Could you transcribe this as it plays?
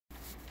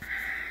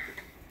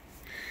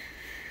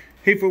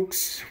Hey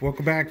folks,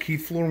 welcome back.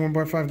 Heath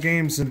 1x5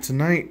 Games, and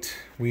tonight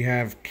we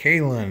have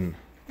Caelin.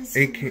 This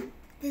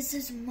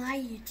is my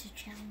YouTube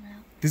channel now.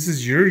 This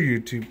is your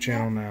YouTube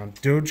channel now.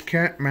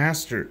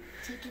 Dogecatmaster.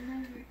 Taking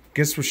over.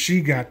 Guess what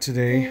she got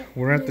today?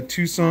 We're at the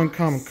Tucson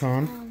Comic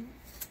Con.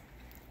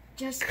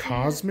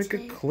 Cosmic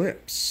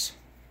Eclipse.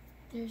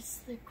 There's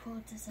the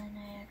cool design.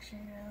 I actually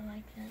really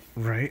like that.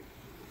 Right.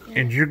 Yeah.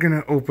 And you're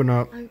gonna open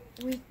up.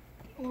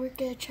 We're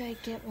gonna try to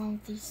get one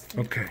of these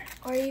things. Okay.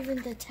 Or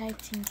even the tag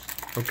team.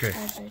 Okay.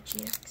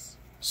 GX.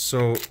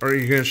 So, are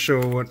you gonna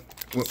show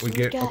what we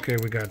get? Okay,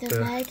 we got the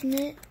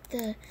magnet.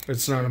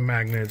 It's not a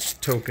magnet. It's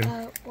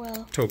token.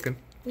 Token.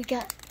 We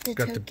got the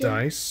got token, the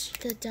dice.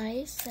 The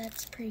dice.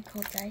 That's pretty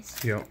cool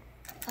dice. Yep.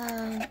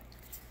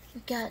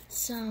 We got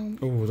some.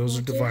 Oh, those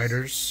are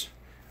dividers.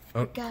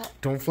 Oh, got,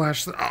 don't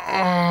flash the.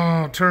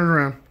 Oh, turn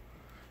around.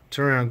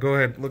 Turn around. Go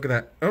ahead. Look at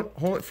that. Oh,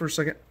 hold it for a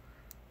second.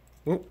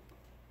 Whoop.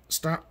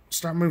 Stop.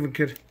 Stop moving,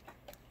 kid.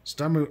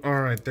 Stop moving.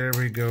 All right, there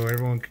we go.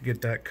 Everyone can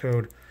get that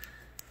code.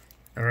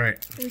 All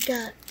right. We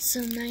got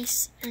some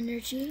nice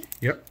energy.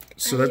 Yep.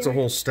 So that's a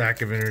whole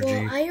stack of energy.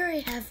 Well, I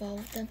already have all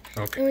of them.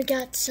 Okay. And we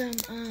got some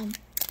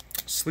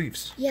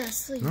sleeves. Yeah,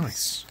 sleeves.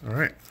 Nice. All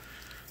right.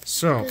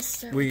 So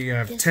we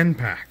have 10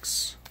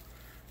 packs.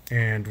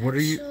 And what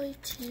are you? Actually,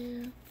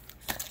 2,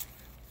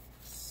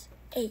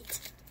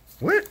 8.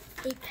 What?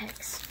 8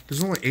 packs.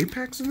 There's only 8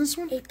 packs in this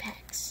one? 8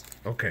 packs.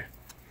 Okay.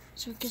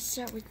 So we can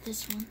start with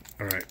this one.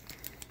 All right.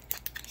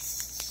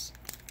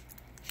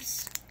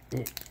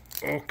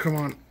 Oh, come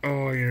on.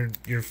 Oh,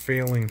 you're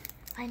failing.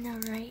 I know,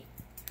 right?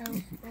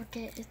 Oh,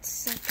 okay,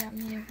 it's got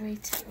me a way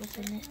to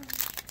open it.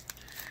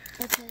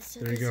 Okay, so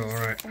there you go. All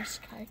right.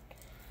 First card.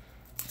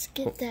 Let's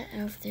get that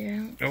out of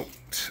there. Oh,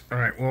 all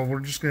right. Well, we're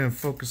just gonna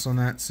focus on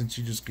that since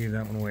you just gave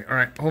that one away. All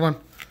right, hold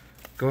on.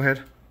 Go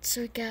ahead.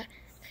 So we got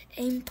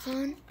Aim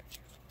Pawn,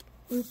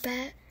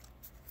 Woobat,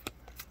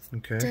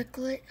 okay,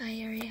 Ducklet.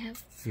 I already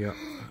have. Yeah.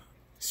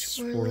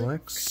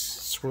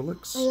 Swirlix.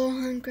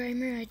 Alohan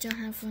Grimer. I don't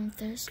have one of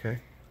those. Okay.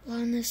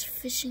 Lana's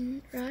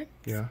Fishing Rod.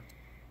 Yeah.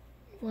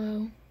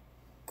 Whoa.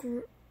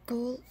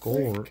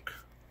 Golurk.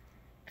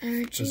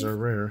 Energy. These are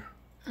rare.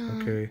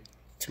 Okay.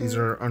 These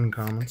are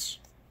uncommons.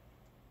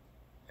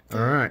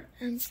 Alright.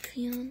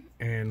 Peon.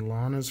 And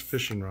Lana's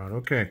Fishing Rod.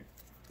 Okay.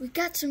 We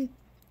got some.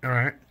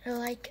 Alright.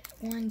 Like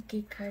one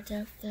good card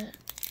out of that.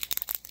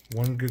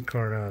 One good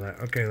card out of that.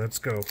 Okay, let's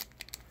go.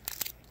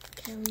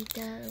 Okay, we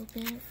gotta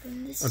open it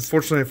from this.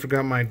 Unfortunately, I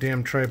forgot my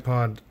damn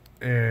tripod.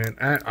 And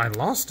I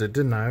lost it,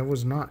 didn't I? I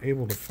was not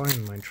able to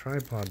find my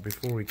tripod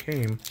before we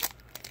came.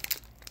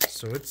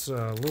 So it's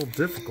a little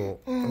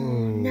difficult. Oh,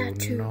 not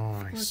too.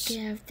 Nice.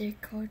 Okay, I have their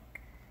code.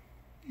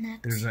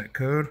 There's that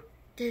code.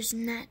 There's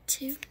Nat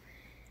 2.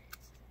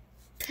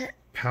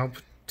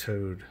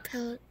 Palpitoad.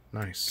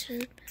 Nice.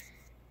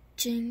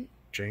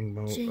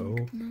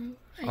 Jangmo.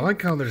 I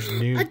like how there's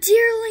new. A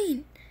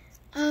Deerling.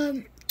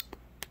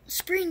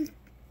 Spring.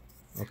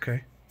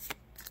 Okay.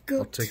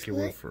 I'll take your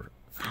word for it.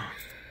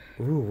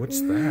 Ooh, what's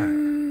that?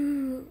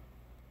 Ooh.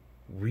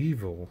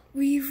 Weevil.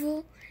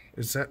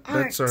 Is that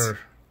art. That's our art.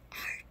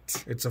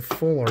 It's a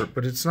full art,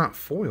 but it's not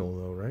foil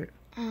though, right?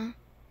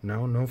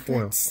 No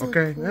foil. So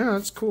okay, cool. Yeah,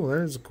 that's cool.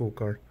 That is a cool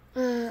card.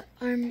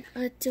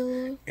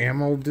 Armadillo.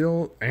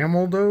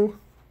 Amaldo?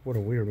 What a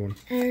weird one.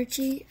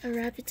 Energy, a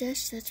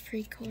Rapidash, that's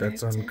pretty cool.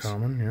 That's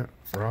uncommon, yeah.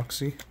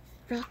 Roxy,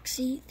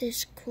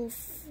 there's cool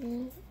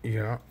full.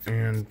 Yeah,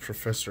 and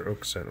Professor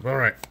Oak setup.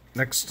 Alright,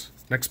 next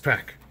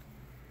pack.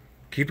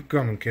 Keep it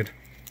coming, kid.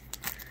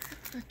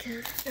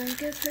 Okay, I'm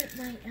gonna put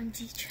my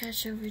empty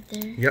trash over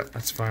there. Yep,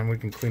 that's fine. We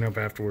can clean up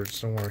afterwards.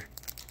 Don't worry.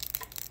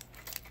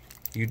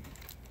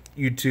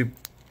 YouTube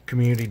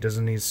community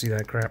doesn't need to see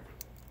that crap.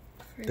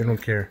 They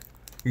don't care.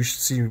 You should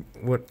see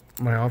what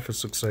my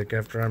office looks like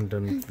after I'm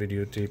done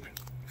videotaping.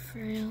 For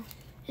real.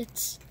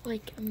 It's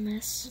like a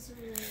mess.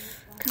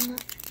 Come on.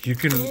 You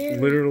can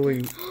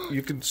literally,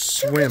 you can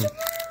swim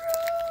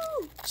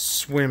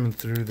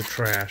through the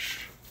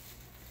trash.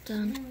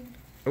 Done.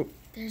 Oh.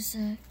 There's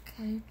a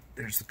code.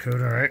 There's the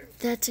code, alright.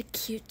 That's a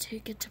cute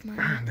ticket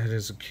tomorrow. That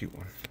is a cute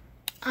one.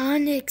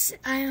 Onyx.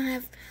 I don't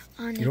have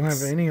Onyx. You don't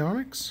have any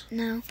Onyx?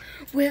 No.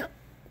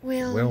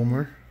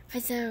 Wilmer. I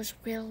thought it was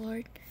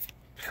Wailord.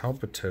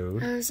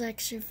 Palpitoad. I was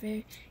actually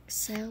very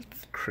excited.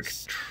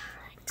 Cricket.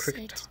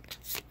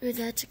 Ooh,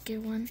 that's a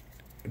good one.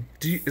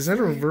 Is that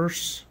a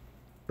reverse?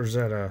 Or is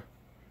that a...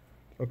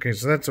 Okay,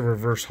 so that's a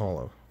reverse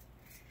hollow.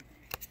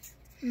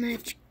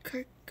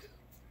 Magikarp.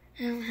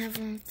 I don't have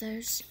one of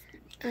those.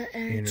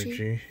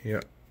 Energy.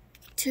 Yep.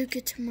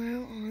 Tuga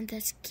tomorrow on.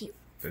 That's cute.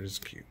 That is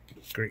cute.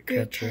 Great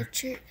catcher.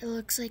 It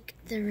looks like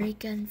the ray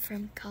gun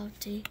from Call of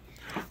Duty.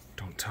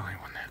 Don't tell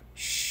anyone that.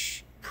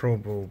 Shh.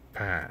 Probo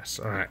Pass.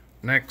 Alright,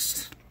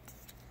 next.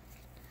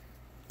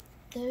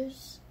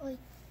 Those, like,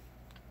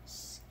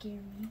 scare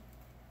me.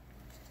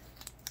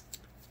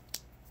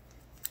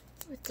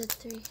 With the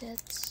 3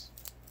 heads.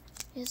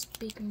 His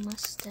big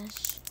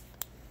mustache.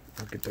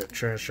 I'll get that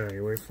trash out of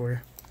your way for you.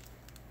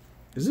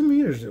 Is it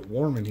me or is it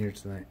warm in here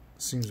tonight?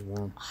 It seems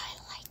warm. I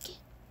like it.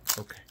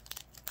 Okay.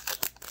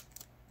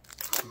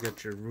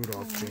 got your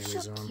Rudolph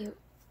jammies so on. cute.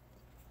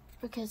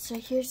 Okay, so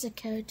here's the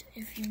code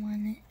if you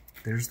want it.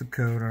 There's the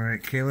code. All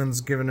right,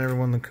 Caelin's giving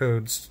everyone the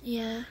codes.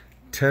 Yeah.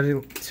 Teddy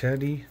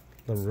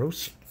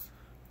LaRosa.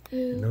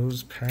 Ooh.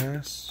 Nose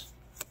Pass.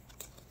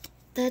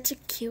 That's a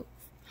cute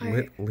heart.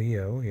 Lit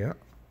Leo. Yeah,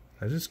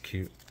 that is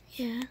cute.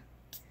 Yeah.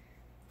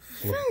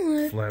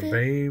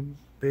 Flababy.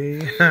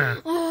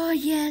 Oh,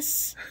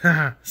 yes.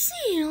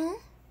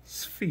 Seal.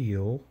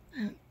 Sfeel.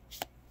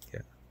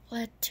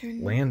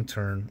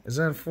 Lantern. Is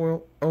that a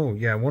foil? Oh,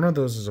 yeah, one of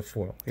those is a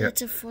foil. Yeah,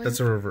 that's a foil. That's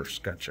a reverse.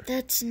 Gotcha.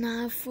 That's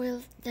not a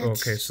foil.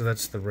 That's, okay, so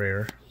that's the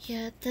rare.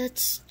 Yeah,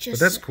 that's just.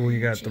 But that's cool. You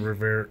got the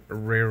rare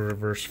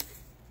reverse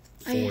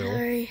foil. I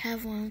already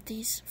have one of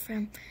these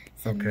from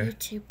the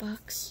YouTube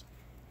box.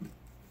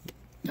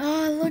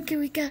 Oh, look,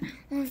 we got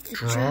one of the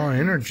Draw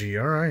energy.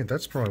 All right,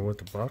 that's probably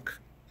worth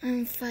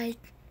 $1.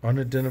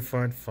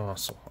 Unidentified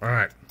fossil. All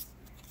right.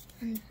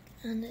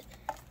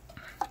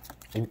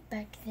 Get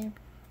back there.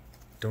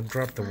 Don't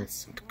drop the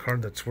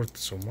card that's worth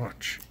so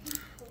much.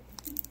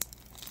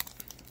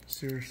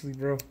 Seriously,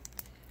 bro?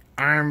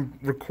 I'm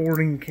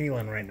recording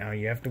Caelin right now.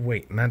 You have to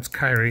wait. And that's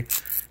Kyrie,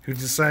 who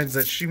decides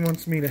that she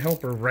wants me to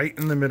help her right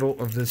in the middle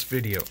of this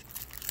video.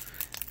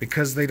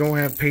 Because they don't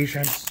have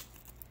patience.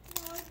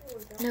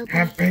 No,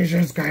 have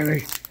patience,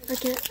 Kyrie.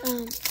 Okay,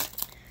 code.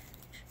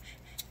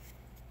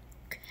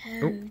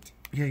 Oh,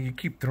 yeah, you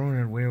keep throwing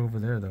it way over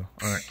there, though.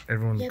 Alright,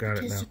 everyone's got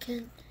it now.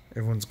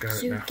 Everyone's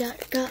got it now.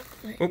 Got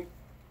oh.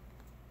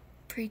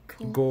 Pretty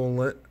cool.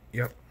 Goalet.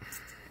 Yep.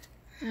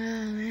 I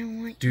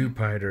don't want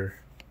Dupiter.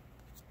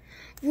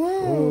 Whoa.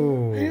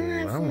 Oh,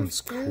 that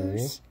one's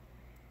cool.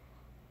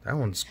 That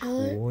one's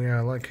cool. Yeah, I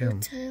like him.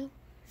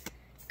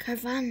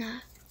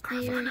 Carvana.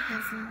 I already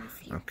have one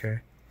of you. Okay.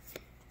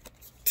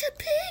 To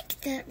pig.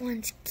 That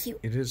one's cute.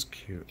 It is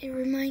cute. It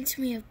reminds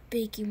me of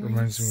Biggie.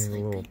 Reminds me of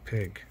a little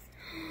pig.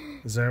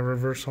 Is that a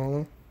reverse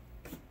hollow?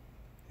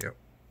 Yep.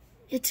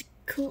 It's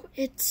cool.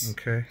 It's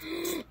okay.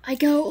 I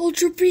got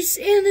Ultra Beast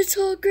and it's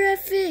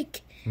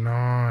holographic.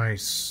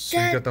 Nice. So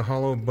you got the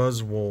hollow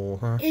Buzzwole,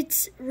 huh?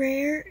 It's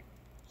rare,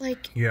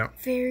 like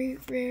very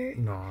rare.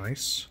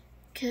 Nice.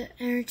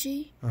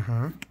 Energy.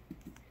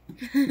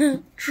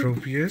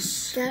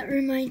 Tropius. That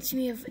reminds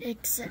me of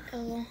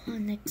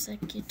Alohan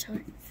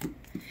Executor.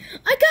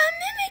 I got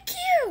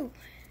Mimikyu.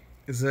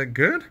 Is that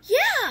good?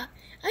 Yeah.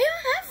 I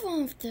don't have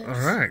one of those.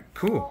 Alright,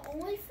 cool.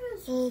 Only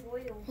for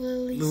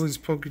Lily's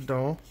Poke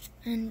Doll.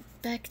 And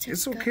back to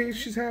it's okay if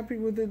she's happy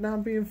with it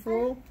not being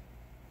foil.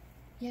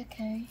 Yeah,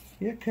 Carrie.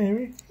 Yeah,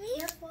 Carrie.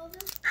 Yeah, Father.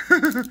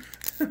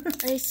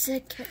 I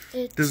said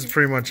it. This is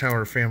pretty much how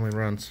our family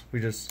runs.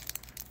 We just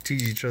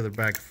tease each other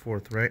back and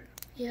forth, right?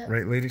 Yeah.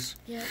 Right, ladies?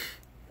 Yeah.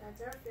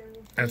 That's our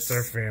family. That's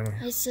our family.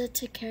 I said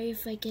to Carrie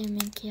if I get a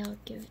Minky, I'll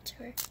give it to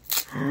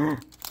her.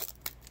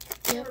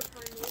 Yep.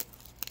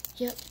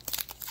 Yep.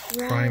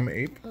 Prime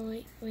Ape? Oh,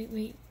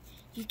 wait.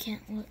 You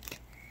can't look.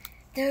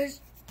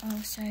 There's...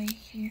 Oh, sorry.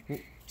 Here.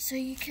 So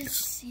you can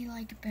see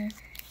like a bear.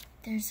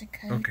 There's a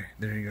code. Okay,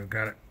 there you go.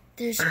 Got it.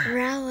 There's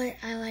Rowlet.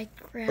 I like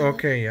Rowlet.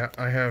 Okay, yeah.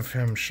 I have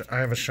him. I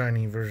have a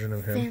shiny version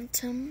of him.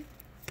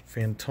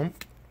 Phantom.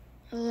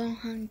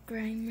 Alohan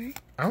Grimer.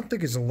 I don't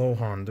think it's a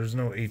Lohan. There's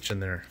no H in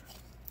there.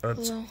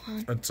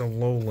 Alohan. It's a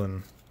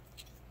Lolan.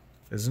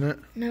 Isn't it?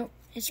 Nope.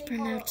 It's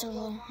pronounced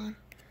Alohan.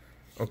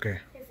 Okay.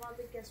 Hey,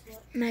 Father, guess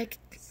what?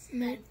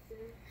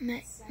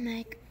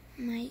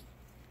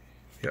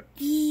 Yep.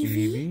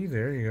 Eevee.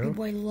 There you go. Your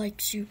boy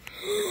likes you.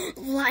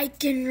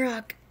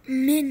 Lycanroc.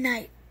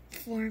 Midnight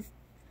form.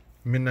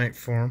 Midnight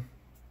form.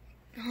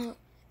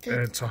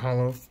 It's a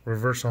hollow.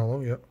 Reverse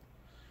hollow, yep.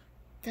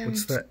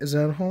 What's that? Is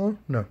that a hollow?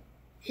 No.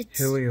 It's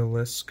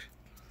Heliolisk.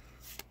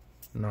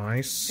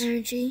 Nice.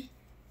 Energy.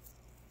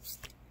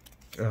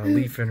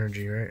 Leaf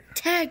energy, right?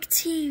 Tag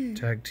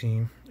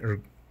team. Or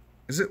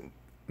is it?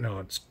 No,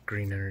 it's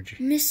green energy.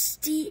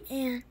 Misty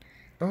and...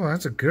 Oh,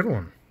 that's a good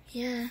one.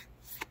 Yeah.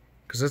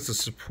 Because that's a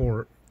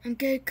support. I'm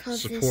going to call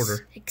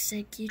this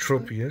Executor.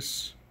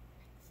 Tropius.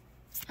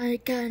 I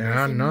got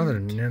another.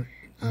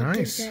 I'll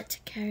Nice. give that to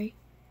Carrie.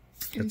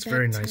 That's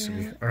very nice of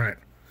you. Alright.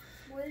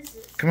 What is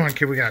it? Come on,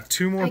 kid. We got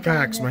 2 more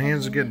packs. My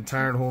hands are getting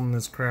tired holding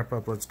this crap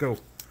up. Let's go.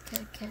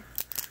 Okay.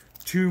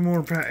 2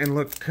 more packs. And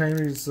look,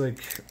 Kyrie's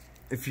like...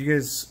 If you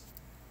guys...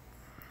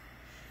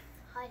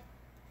 Hi.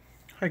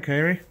 Hi,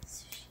 Kyrie.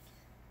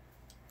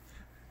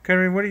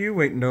 Kyrie, what are you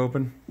waiting to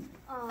open?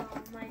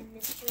 My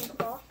mystery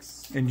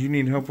box. And you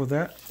need help with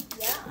that?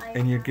 Yeah,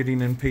 And you're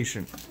getting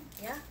impatient.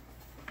 Yeah.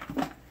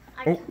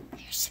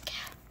 Here's the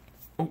cat.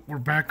 Oh, we're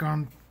back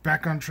on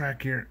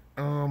track here.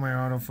 Oh, my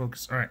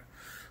autofocus. All right.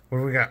 What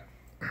do we got?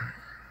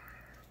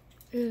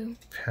 Ooh.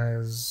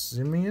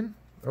 Pazimian?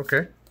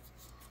 Okay.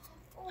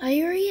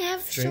 I already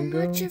have so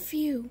Django. much of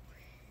you.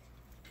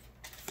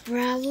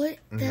 Rowlet.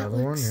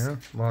 Another one, yeah.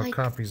 A lot like, of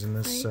copies in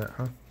this set,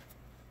 huh?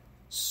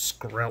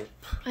 Skrelp.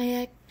 I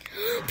had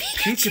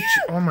Pikachu!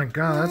 Oh my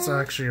god, that's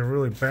actually a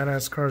really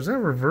badass card. Is that a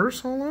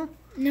reverse hollow?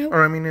 Nope.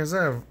 Or, I mean, is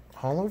that a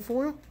hollow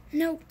foil?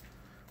 Nope.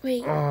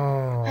 Wait.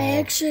 Oh. I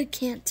actually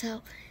can't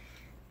tell.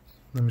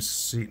 Let me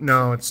see.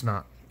 No, it's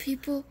not.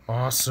 people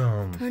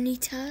Awesome.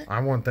 ponytail. I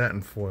want that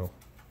in foil.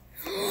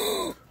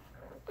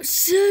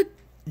 So,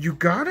 You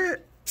got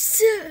it?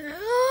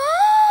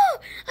 oh,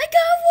 I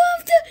got one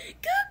of the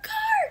good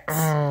cards.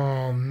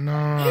 Oh,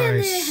 nice. And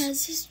it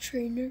has his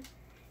trainer.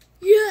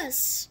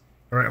 Yes.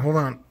 All right, hold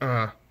on.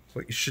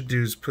 What you should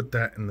do is put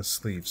that in the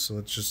sleeve. So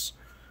let's just...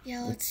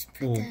 Yeah, let's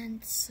put that in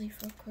the sleeve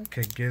real quick.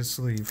 Okay, get a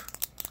sleeve.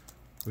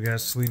 We gotta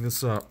sleeve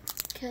this up.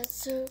 Okay,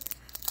 so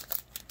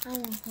I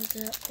won't hold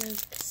it up there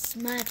because it's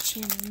my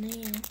channel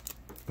now.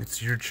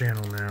 It's your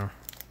channel now.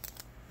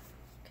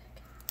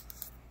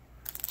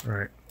 All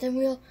right. Then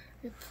we'll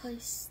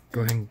replace.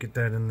 Go ahead and get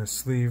that in the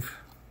sleeve.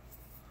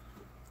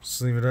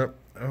 Sleeve it up.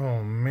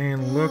 Oh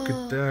man, look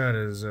at that.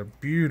 It is a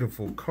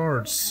beautiful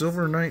card.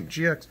 Silver Knight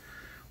GX.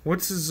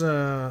 What's his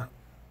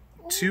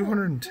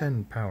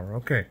 210 power?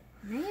 Okay.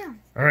 Man.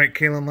 Alright,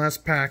 Caelin,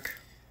 last pack.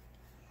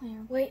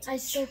 Wait, I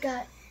still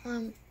got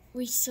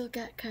we still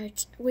got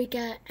cards. We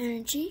got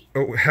energy.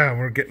 Oh yeah,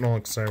 we're getting all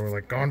excited. We're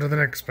like, on to the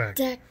next pack.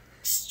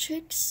 Dex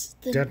tricks.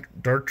 The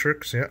Dart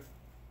tricks, yeah.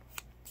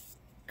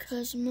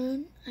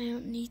 Cosmoon, I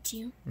don't need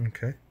you.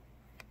 Okay.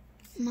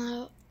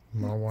 Wow.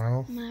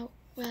 Wow.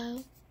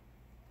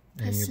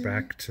 And you're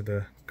back to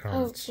the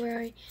comments. Oh, where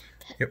are you?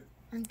 Yep.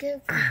 I'm gonna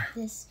put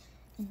this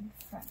in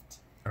front.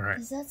 Alright.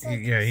 That's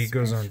like Yeah, he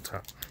goes on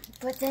top.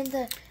 But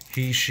then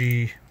He,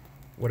 she,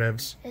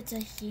 whatevs. it's a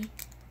he.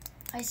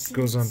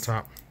 Goes on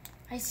top.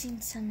 I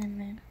seen Sun and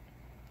Moon.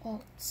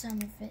 Well,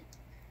 some of it.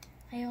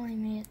 I only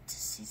made it to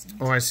season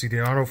 2. Oh, I see. The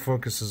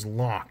autofocus is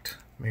locked.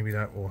 Maybe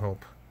that will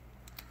help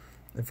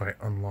if I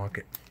unlock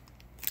it.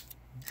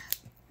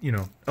 You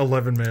know,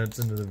 11 minutes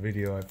into the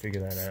video, I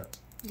figured that out.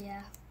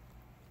 Yeah.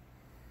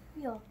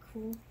 You're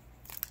cool.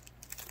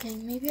 Okay,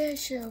 maybe I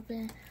should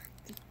open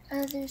the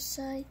other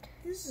side.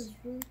 This is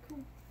really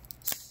cool.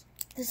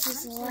 This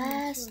is the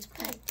last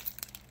pack.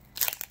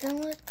 Then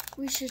what?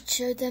 We should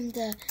show them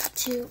the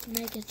 2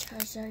 Mega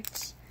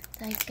Charizards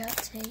that I got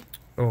today.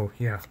 Oh,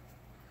 yeah.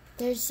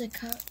 There's the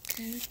code.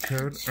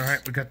 Code.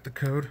 Alright, we got the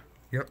code.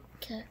 Yep.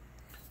 Okay.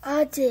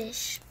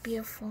 Oddish.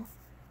 Beautiful.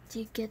 Do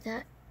you get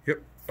that?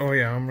 Yep. Oh,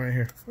 yeah, I'm right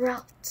here.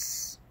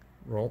 Routes.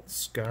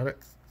 Rolts. Got it.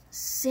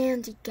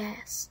 Sandy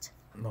Gast.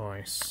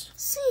 Nice.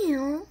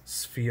 Seal.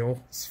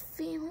 Sfeel.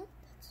 Seal.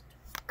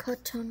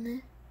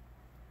 Cotone.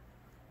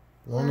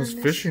 Lana's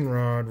fishing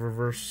rod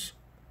reverse.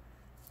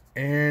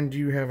 And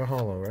you have a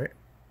hollow, right?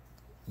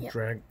 Yep.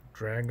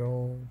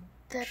 Drago.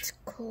 That's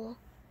cool.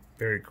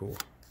 Very cool.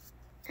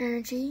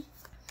 Energy.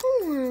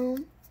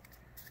 Gloom,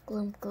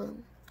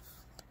 gloom.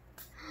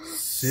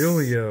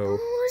 Celio.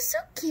 Oh, it's so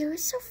cute.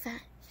 It's so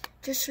fat.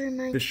 Just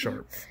reminds me Bisharp.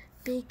 of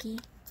Biggie.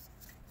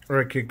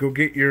 Alright, kid, go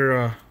get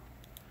your,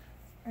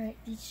 Alright,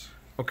 each.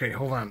 Okay,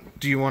 hold on.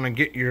 Do you want to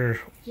get your...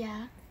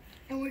 Yeah.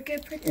 And we're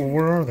gonna put Well, them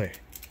where are they?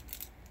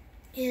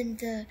 in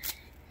the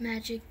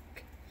magic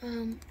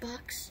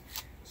box.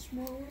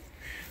 Small one.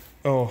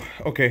 Oh,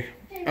 okay.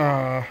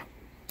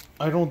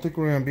 I don't think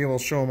we're going to be able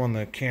to show them on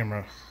the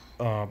camera.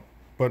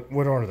 But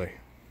what are they?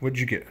 What'd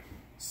you get?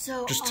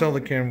 So Just tell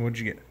the camera what'd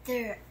you get.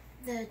 they're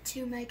the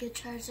 2 Mega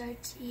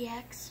Charizards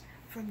EX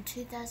from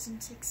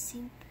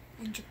 2016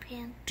 in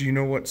Japan. Do you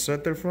know what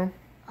set they're from?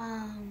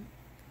 XY,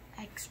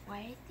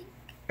 I think.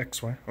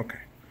 XY? Okay.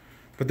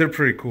 But they're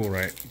pretty cool,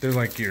 right? They're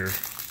like your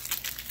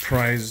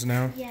prize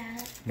now? Yeah,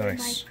 they're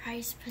Nice. my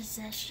prized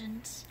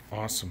possessions.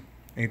 Awesome.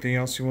 Anything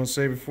else you want to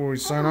say before we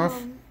sign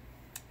off?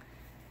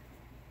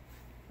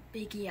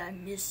 Biggie, I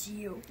miss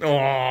you.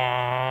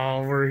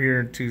 Oh, we're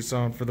here in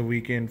Tucson for the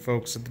weekend,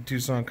 folks, at the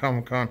Tucson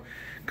Comic-Con.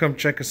 Come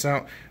check us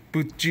out.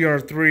 Booth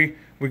GR3.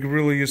 We could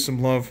really use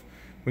some love.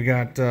 We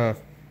got our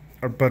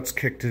butts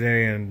kicked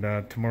today, and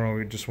tomorrow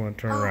we just want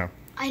to turn around.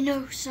 I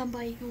know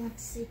somebody who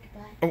wants to say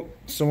goodbye. Oh,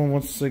 someone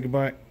wants to say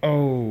goodbye?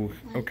 Oh,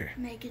 okay.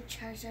 Mega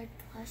Charizard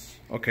Plus.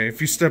 Okay,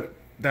 if you step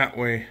that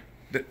way,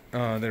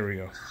 there we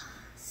go.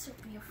 So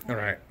beautiful. All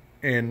right.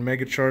 And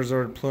Mega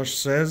Charizard Plush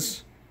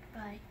says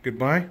Bye.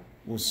 goodbye.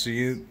 We'll see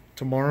you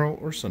tomorrow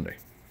or Sunday.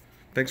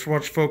 Thanks for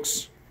watching,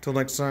 folks. Till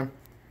next time,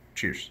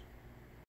 cheers.